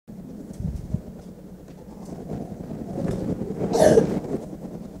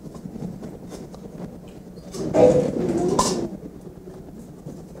I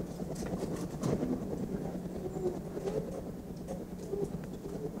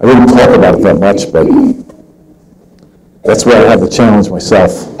didn't talk about it that much, but that's where I have the challenge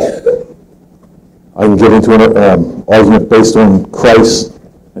myself. I can get into an argument based on Christ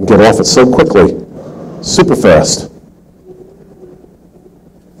and get off it so quickly, super fast,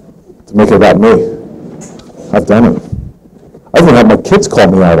 to make it about me. I've done it. I've even had my kids call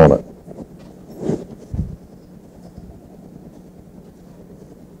me out on it.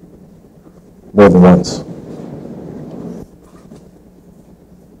 More than once.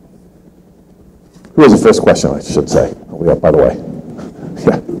 Who was the first question, I should say? Oh, yeah, by the way.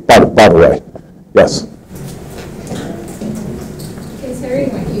 Yeah, by the way. Yes?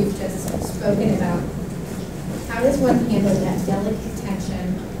 Considering what you've just spoken about, how does one handle that delicate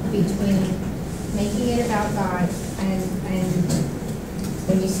tension between making it about God and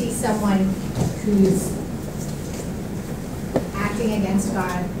when you see someone who's acting against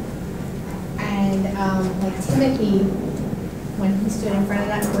God, and like Timothy, when he stood in front of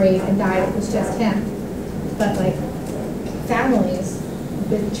that grave and died, it was just him. But like families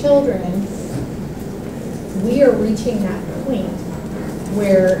with children, we are reaching that point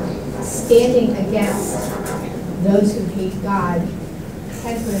where standing against those who hate God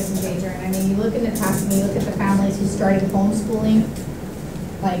can put us in danger. And I mean, you look in the past and you look at the families who started homeschooling,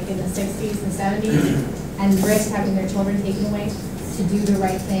 like in the 60s and 70s, and risked having their children taken away to do the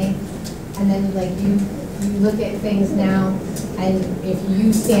right thing. And then like you look at things now, and if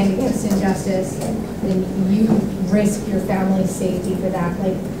you stand against injustice, then you risk your family's safety for that.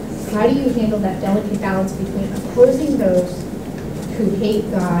 Like, how do you handle that delicate balance between opposing those who hate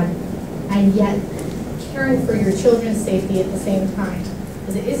God and yet caring for your children's safety at the same time?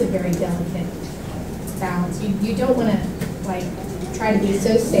 Because it is a very delicate balance. You don't want to like try to be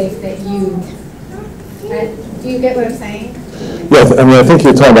so safe that you. Do you get what I'm saying? Yeah, I mean, I think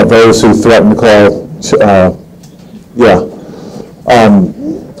you're talking about those who threaten to call.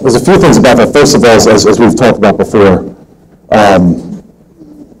 There's a few things about that. First of all, as we've talked about before,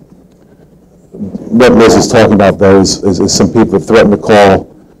 what Liz is talking about, though, is some people that threaten to call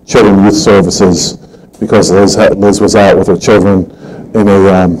children youth services because Liz was out with her children in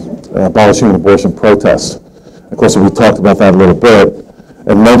a abolishing abortion protest. Of course, we talked about that a little bit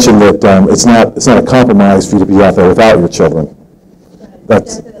and mentioned that it's not a compromise for you to be out there without your children.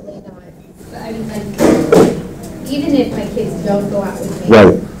 That's definitely not. I mean, even if my kids don't go out with me.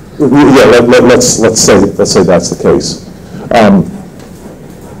 Right. Yeah. Let's say that's the case.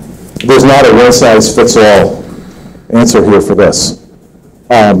 There's not a one-size-fits-all answer here for this.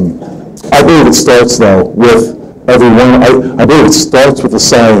 I believe it starts, though, with everyone. I believe it starts with the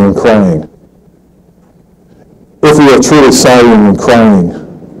sighing and crying. If we are truly sighing and crying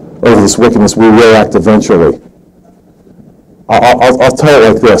over this wickedness, we will act eventually. I'll tell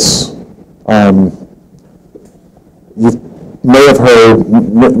it like this. You may have heard,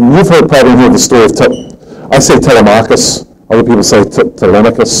 probably heard the story of, I say Telemachus, other people say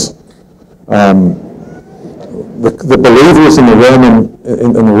Telemachus. The believers in the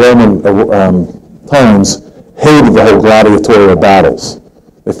Roman times hated the whole gladiatorial battles.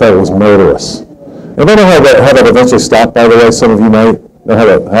 They felt it was murderous. Anybody know how that eventually stopped, by the way? Some of you might know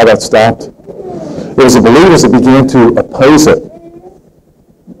how that stopped. It was the believers that began to oppose it.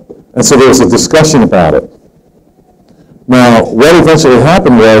 And so there was a discussion about it. Now, what eventually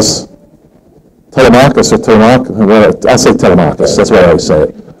happened was Telemachus, I say Telemachus, that's why I always say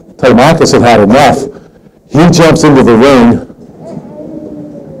it. Telemachus had enough. He jumps into the ring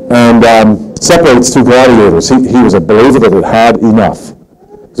and separates two gladiators. He was a believer that had enough.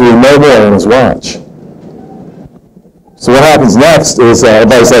 So he no more on his watch. So what happens next is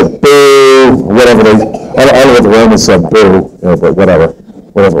everybody's like, boo, whatever I don't know what the Romans said, boo, but whatever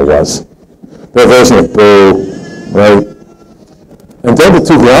it was. Their version of boo, right? And then the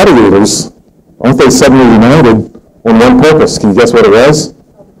two gladiators, aren't they suddenly united on one purpose? Can you guess what it was?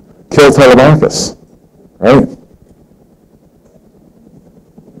 Kill Telemachus, right?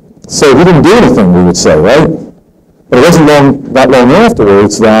 So he didn't do anything, we would say, right? But it wasn't that long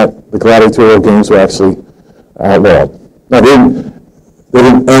afterwards that the gladiatorial games were actually outlawed. Now, they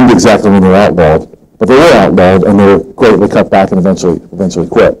didn't end exactly when they were outlawed, but they were outlawed and they were greatly cut back and eventually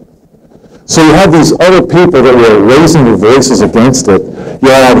quit. So you had these other people that were raising their voices against it. You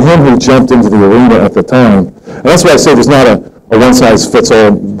had him who jumped into the arena at the time. And that's why I say there's not a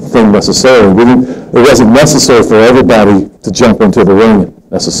one-size-fits-all thing necessarily. It wasn't necessary for everybody to jump into the ring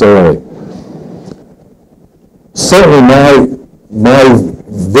necessarily. Certainly my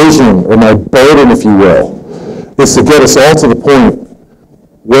vision, or my burden, if you will, is to get us all to the point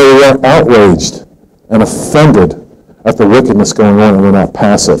where we are outraged and offended at the wickedness going on, and we're not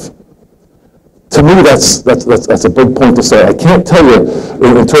passive. To me, that's a big point to say. I can't tell you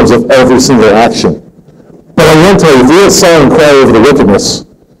in terms of every single action. But I will tell you, if we are silent and cry over the wickedness,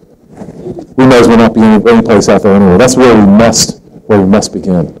 we may as well not be any place out there anyway. That's where we must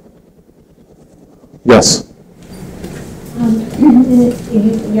begin. Yes?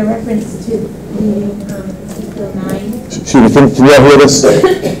 Your reference to reading Ezekiel 9. Can you all hear this?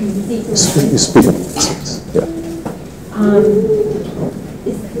 Ezekiel 9. Speak up. Yeah.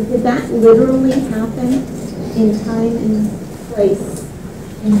 Did that literally happen in time and place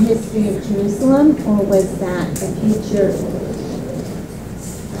in history of Jerusalem, or was that a future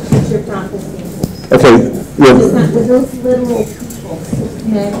prophecy? Okay. Yeah. Were those literal people?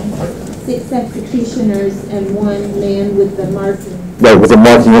 And 6 executioners and 1 man with the marking. Right, with a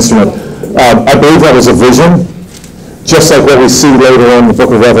marking instrument. I believe that was a vision, just like what we see later on in the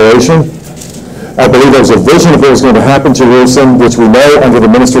book of Revelation. I believe there was a vision of what was going to happen to Jerusalem, which we know under the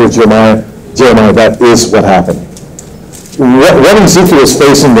ministry of Jeremiah, that is what happened. What Ezekiel was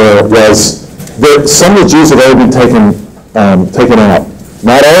facing there was that some of the Jews had already been taken out.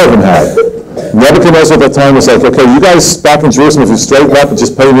 Not all of them had. Nebuchadnezzar at that time was like, okay, you guys back in Jerusalem, if you straighten up and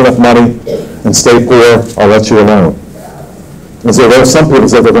just pay me enough money and stay poor, I'll let you alone. And so there were some people that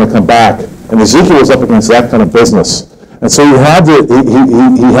said they're going to come back. And Ezekiel was up against that kind of business. And so he had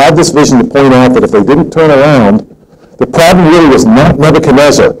this vision to point out that if they didn't turn around, the problem really was not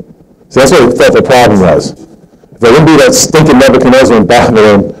Nebuchadnezzar. See, that's what he thought the problem was. If they wouldn't be that stinking Nebuchadnezzar in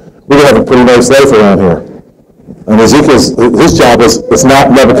Babylon, we would have a pretty nice life around here. And Ezekiel's, his job is, it's not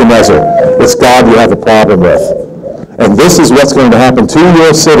Nebuchadnezzar. It's God you have a problem with. And this is what's going to happen to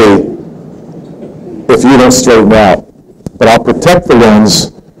your city if you don't straighten out. But I'll protect the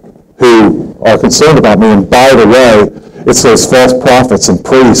ones who are concerned about me. And by the way, it's those false prophets and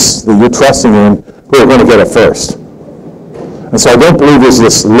priests that you're trusting in who are going to get it first. And so I don't believe there's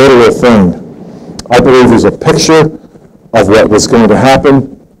this literal thing. I believe there's a picture of what was going to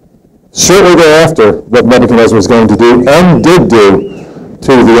happen shortly thereafter, what Nebuchadnezzar was going to do and did do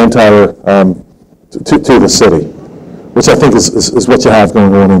to the entire, to the city, which I think is what you have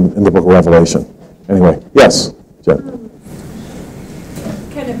going on in the book of Revelation. Anyway, yes, Jen.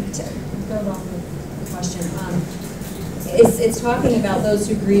 Kind of to build off of the question, it's talking about those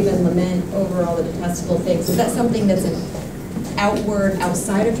who grieve and lament over all the detestable things. Is that something that's an outward,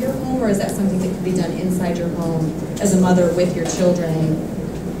 outside of your home, or is that something that can be done inside your home as a mother with your children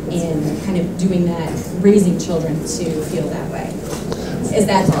in kind of doing that, raising children to feel that way? Is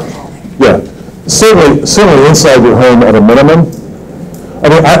that our calling? Yeah, certainly inside your home at a minimum. I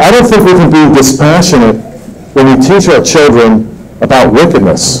mean, I don't think we can be dispassionate when we teach our children about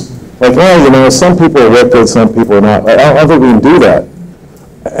wickedness. Like, some people are wicked, some people are not. I don't think we can do that.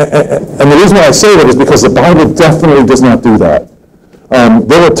 And the reason why I say that is because the Bible definitely does not do that.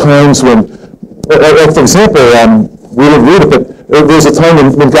 There were times when, like for example, we didn't read it, but there was a time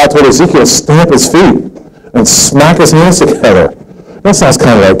when God told Ezekiel to stamp his feet and smack his hands together. That sounds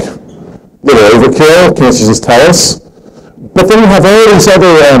kind of like a little overkill. Can't you just tell us? But then you have all these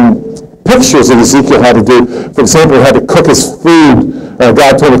other pictures that Ezekiel had to do. For example, he had to cook his food.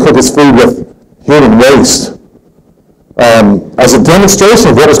 God told him to cook his food with human waste as a demonstration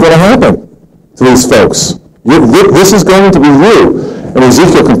of what was going to happen to these folks. This is going to be you. And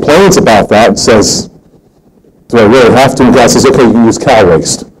Ezekiel complains about that and says, do I really have to? And God says, okay, you can use cow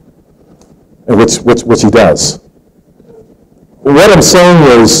waste, and which he does. What I'm saying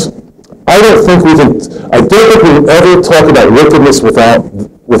is, I don't think we can ever talk about wickedness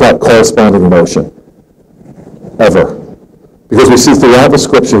without corresponding emotion. Ever. Because we see throughout the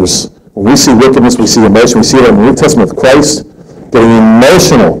scriptures, when we see wickedness, we see emotion. We see it in the New Testament with Christ getting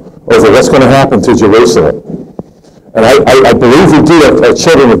emotional over what's going to happen to Jerusalem. And I believe we do our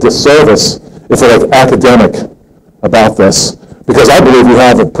children a disservice if we're like academic about this, because I believe we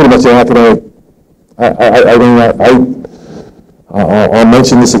have pretty much an academic. I'll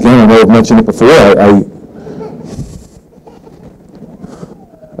mention this again. I know I've mentioned it before. I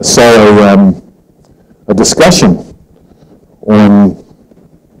saw a discussion on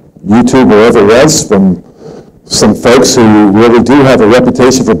YouTube, wherever it was, from some folks who really do have a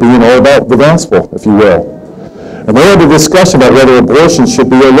reputation for being all about the gospel, if you will. And they had a discussion about whether abortion should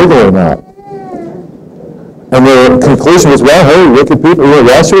be illegal or not. And their conclusion was, well, hey, wicked people,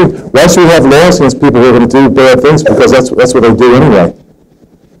 why should we have laws against people who are going to do bad things? Because that's what they do anyway.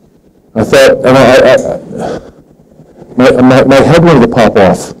 I thought, and my head wanted to pop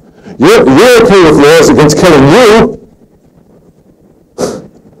off. You're okay with laws against killing you,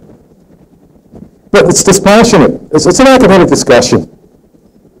 but it's dispassionate. It's an academic discussion.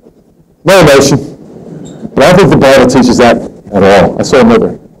 No emotion. But I don't think the Bible teaches that at all. I saw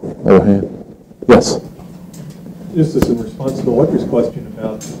another hand. Yes? This is in response to Audrey's question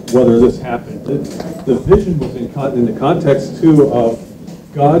about whether this happened. The vision was in the context, too, of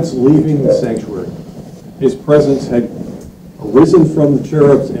God's leaving the sanctuary. His presence had arisen from the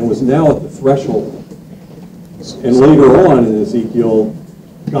cherubs and was now at the threshold. And later on in Ezekiel,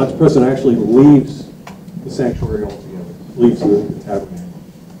 God's presence actually leaves the sanctuary altogether, leaves the tabernacle,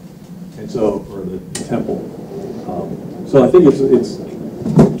 and so, or the temple. So I think it's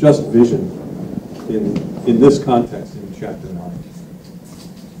just vision in this context in chapter 9.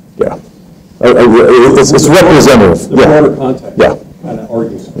 Yeah. It's representative. The broader context. Yeah. Kind of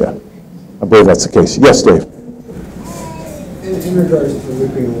argues. Yeah. I believe that's the case. Yes, Dave? In regards to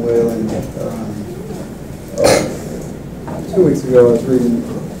weeping and wailing, 2 weeks ago I was reading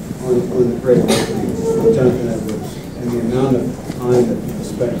on the Great Awakening with Jonathan Edwards and the amount of time that people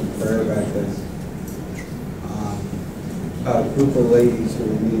spent in prayer back then. About a group of ladies who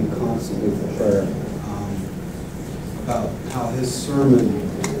were meeting constantly for prayer. About how his sermon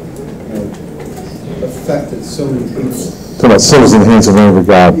affected so many people. Talking about sinners in the hands of the angry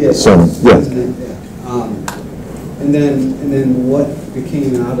God. Yes. Sermon. Yeah. And then what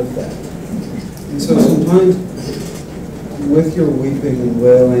became out of that. And so sometimes with your weeping and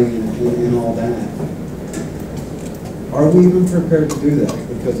wailing and all that, are we even prepared to do that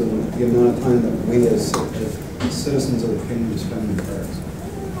because of the amount of time that we as citizens of the kingdom spend in prayers?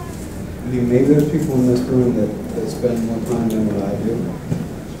 I mean, maybe there's people in this room that spend more time than what I do,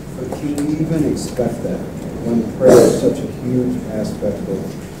 but can we even expect that when prayer is such a huge aspect of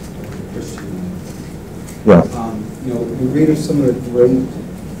Christianity? Yeah. You read of some of the great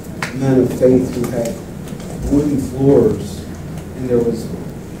men of faith who had wooden floors, and there was,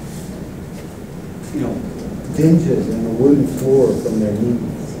 dinges in the wooden floor from their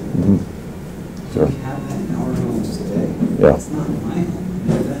knees. Mm-hmm. Sure. We have that in our homes today. Yeah. It's not in my home. You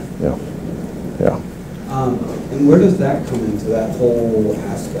know that? Yeah. Yeah. And where does that come into that whole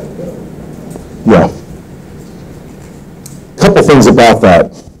aspect of it? Yeah. A couple things about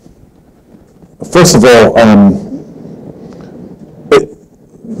that. First of all,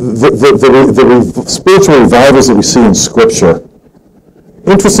 the spiritual revivals that we see in Scripture,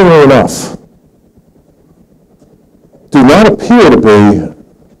 interestingly enough, do not appear to be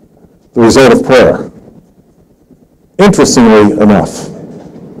the result of prayer. Interestingly enough.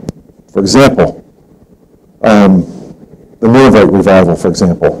 For example, the Ninevite revival, for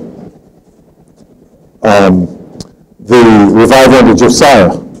example. The revival under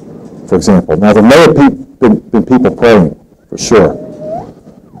Josiah, for example. Now, there may have been people praying, for sure.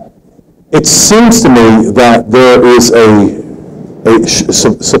 It seems to me that there is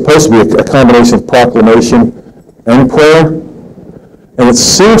supposed to be a combination of proclamation and prayer, and it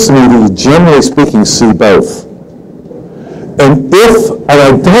seems to me that you, generally speaking, see both. And I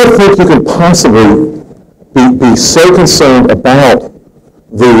don't think you can possibly be so concerned about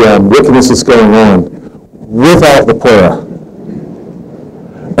the wickedness that's going on without the prayer.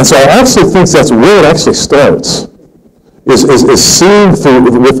 And so I actually think that's where it actually starts, is seeing through,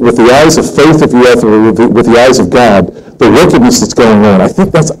 with the eyes of faith, if you will, with the eyes of God, the wickedness that's going on. I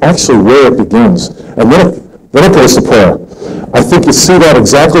think that's actually where it begins. And then it goes to prayer. I think you see that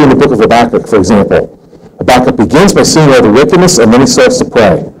exactly in the book of Habakkuk, for example. Habakkuk begins by seeing all the wickedness, and then he starts to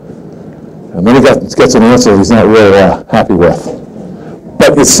pray. And then he gets an answer he's not really happy with.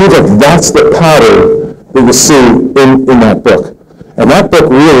 But you see that that's the pattern that you see in that book. And that book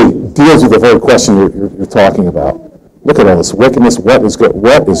really deals with the very question you're talking about. Look at all this wickedness. What is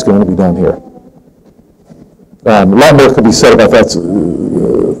going to be done here? A lot more could be said about that.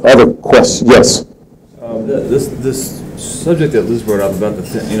 Other questions? Yes? This subject that Liz brought up about the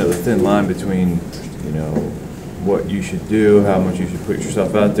thin line between what you should do, how much you should put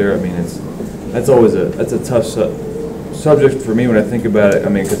yourself out there. I mean, that's a tough subject for me when I think about it. I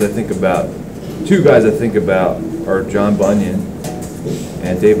mean, because I think about two guys I think about are John Bunyan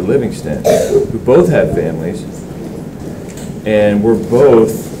and David Livingstone, who both had families and were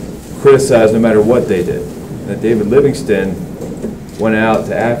both criticized no matter what they did. That David Livingstone went out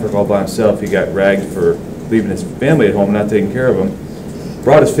to Africa all by himself. He got ragged for leaving his family at home, not taking care of him.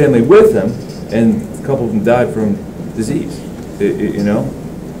 Brought his family with him, and a couple of them died from disease.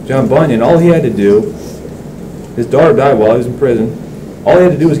 John Bunyan, all he had to do, his daughter died while he was in prison. All he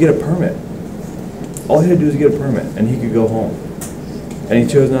had to do was get a permit. All he had to do was get a permit, and he could go home. And he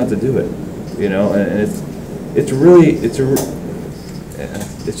chose not to do it. And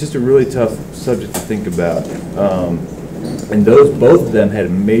it's just a really tough subject to think about. And both of them had a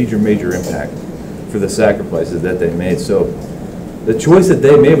major impact for the sacrifices that they made. So the choice that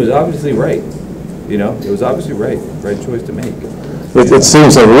they made was obviously right. it was obviously right choice to make. It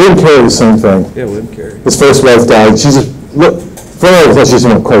seems like William Carey, the same thing. Yeah, William Carey. His first wife died. She just, for all of us, she just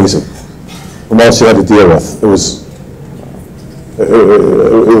went crazy from all she had to deal with. It was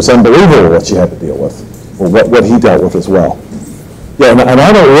unbelievable what she had to deal with, or what he dealt with as well. Yeah, and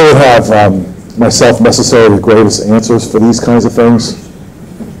I don't really have myself necessarily the greatest answers for these kinds of things.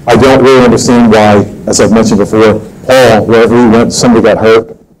 I don't really understand why, as I've mentioned before, Paul, wherever he went, somebody got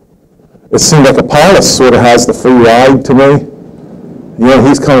hurt. It seemed like Apollos sort of has the free ride to me.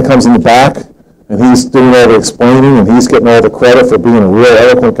 He's kind of comes in the back, and he's doing all the explaining, and he's getting all the credit for being a real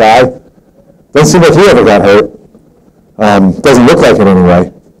eloquent guy. Doesn't seem like he ever got hurt. Doesn't look like it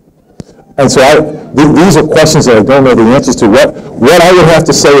anyway. And so these are questions that I don't know the answers to. What I would have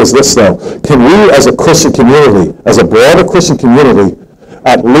to say is this, though. Can we, as a Christian community, as a broader Christian community,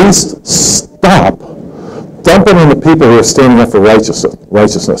 at least stop dumping on the people who are standing up for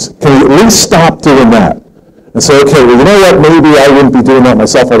righteousness? Can we at least stop doing that? And say, okay, well, you know what, maybe I wouldn't be doing that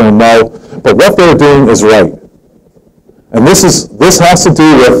myself, I don't know, but what they're doing is right. And this has to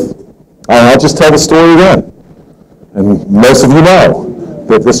do with, I'll just tell the story again. And most of you know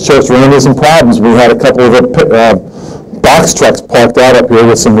that this church ran into some problems. We had a couple of box trucks parked out up here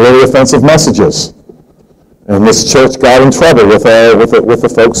with some really offensive messages. And this church got in trouble with the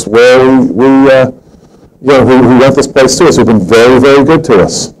folks where who rent this place to us, who've been very, very good to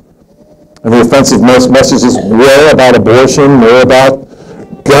us. And the offensive messages were about abortion, were about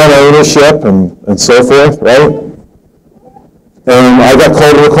gun ownership, and so forth, right? And I got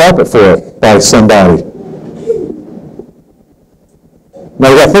called to the carpet for it by somebody. Now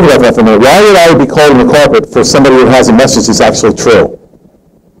you got to think about that for a minute. Why would I be called to the carpet for somebody who has a message that's actually true?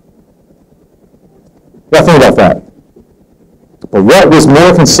 You got to think about that. But what was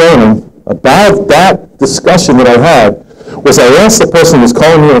more concerning about that discussion that I had was I asked the person who was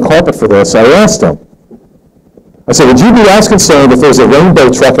calling me on the carpet for this, I asked him, I said, would you be as concerned if there's a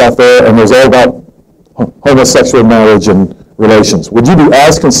rainbow truck out there and there's all about homosexual marriage and relations? Would you be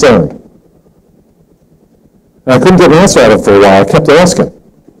as concerned? And I couldn't get an answer out of it for a while. I kept asking.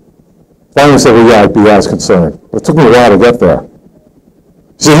 Finally said, well, yeah, I'd be as concerned. But it took me a while to get there.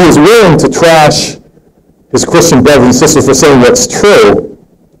 So he was willing to trash his Christian brothers and sisters for saying what's true,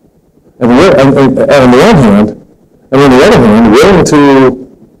 and on the one hand, and on the other hand, willing to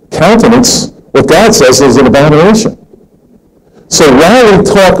countenance what God says is an abomination. So while we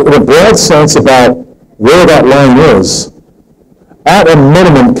talk in a broad sense about where that line is, at a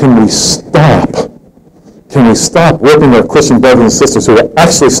minimum, can we stop ripping our Christian brothers and sisters who are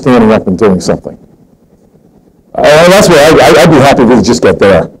actually standing up and doing something? That's where I'd be happy if we could just get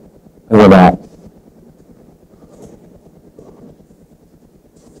there, and we're not.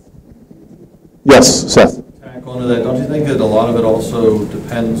 Yes, Seth. Tack onto that, don't you think that a lot of it also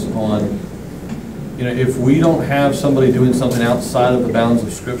depends on, if we don't have somebody doing something outside of the bounds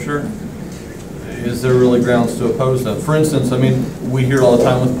of Scripture, is there really grounds to oppose them? For instance, we hear all the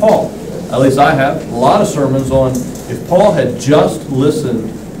time with Paul. At least I have a lot of sermons on if Paul had just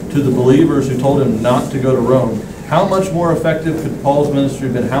listened to the believers who told him not to go to Rome, how much more effective could Paul's ministry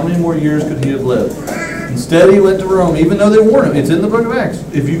have been? How many more years could he have lived? Instead, he went to Rome, even though they warned him. It's in the book of Acts.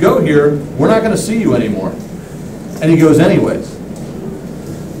 If you go here, we're not going to see you anymore. And he goes anyways.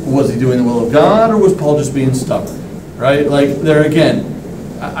 Was he doing the will of God, or was Paul just being stubborn? Right? Like, there again,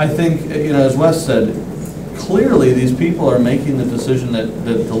 I think, as Wes said, clearly these people are making the decision that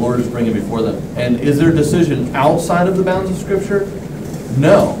the Lord is bringing before them. And is their decision outside of the bounds of Scripture?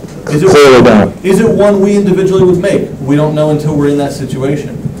 No. Is it one we individually would make? We don't know until we're in that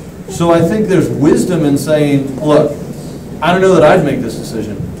situation. So I think there's wisdom in saying, look, I don't know that I'd make this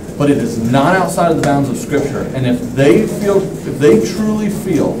decision, but it is not outside of the bounds of Scripture. And if they truly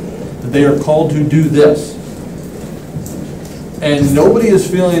feel that they are called to do this, and nobody is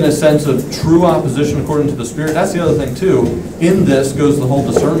feeling a sense of true opposition according to the Spirit, that's the other thing too. In this goes the whole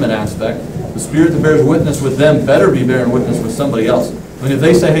discernment aspect. The Spirit that bears witness with them better be bearing witness with somebody else. If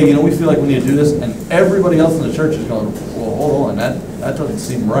they say, hey, we feel like we need to do this, and everybody else in the church is going, well, hold on, that doesn't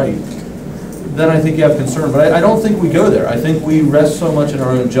seem right, then I think you have concern. But I don't think we go there. I think we rest so much in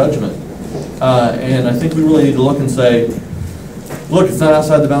our own judgment. And I think we really need to look and say, look, it's not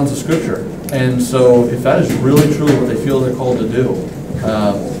outside the bounds of Scripture. And so if that is really, truly what they feel they're called to do,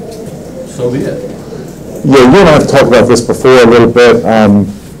 so be it. Yeah, you and I have talked about this before a little bit.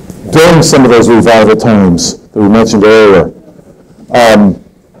 During some of those revival times that we mentioned earlier, I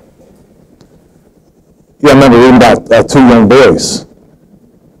remember reading about two young boys.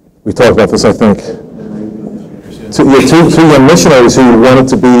 We talked about this, I think. Two young missionaries who wanted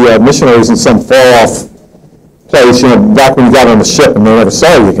to be missionaries in some far-off place, back when you got on the ship and they never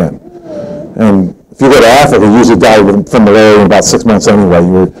saw you again. And If you go to Africa, you usually die from malaria in about 6 months anyway.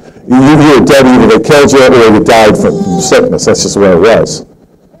 You were dead, either they killed you or you died from sickness. That's just the way it was.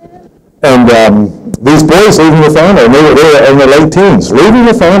 And these boys leaving their family, and they were in their late teens, leaving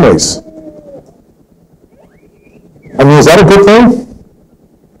their families. I mean, is that a good thing?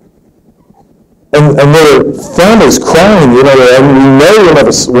 And their families crying, you know, and we know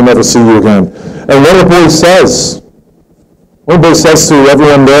we'll never see you again. And one of the boys says to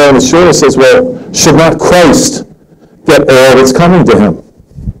everyone there in the shore, says, well, should not Christ get all that's coming to him?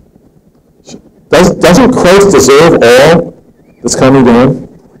 Doesn't Christ deserve all that's coming to him?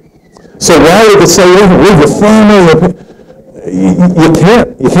 So why would they say, leave your family?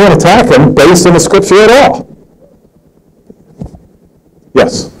 You can't attack him based on the scripture at all.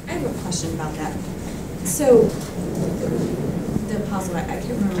 Yes? I have a question about that. So, the apostle, I can't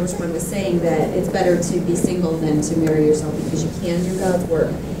remember which one, was saying that it's better to be single than to marry yourself because you can do God's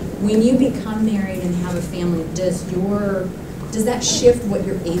work. When you become married and have a family, does that shift what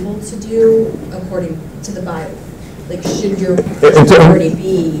you're able to do according to the Bible? Like, should your priority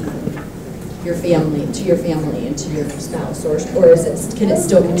be your family and to your spouse, or can it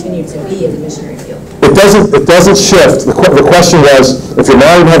still continue to be in the missionary field? It doesn't shift. The question was, if you're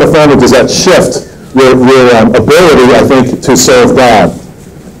married and have a family, does that shift your ability, I think, to serve God?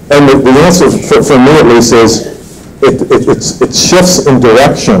 And the answer, for me at least, is it shifts in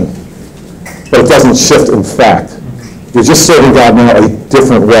direction, but it doesn't shift in fact. You're just serving God now a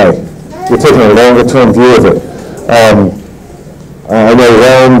different way. You're taking a longer-term view of it. I know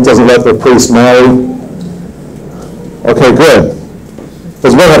Rome doesn't let their priests marry. Okay, good.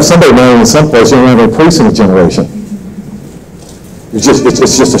 Because we're going to have somebody marrying in some place, you don't have any priests in a generation. It's just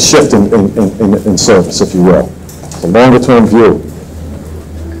a shift in service, if you will. A longer-term view.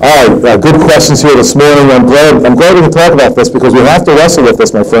 All right, good questions here this morning. I'm glad we can talk about this because we have to wrestle with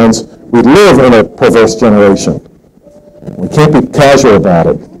this, my friends. We live in a perverse generation. We can't be casual about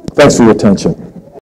it. Thanks for your attention.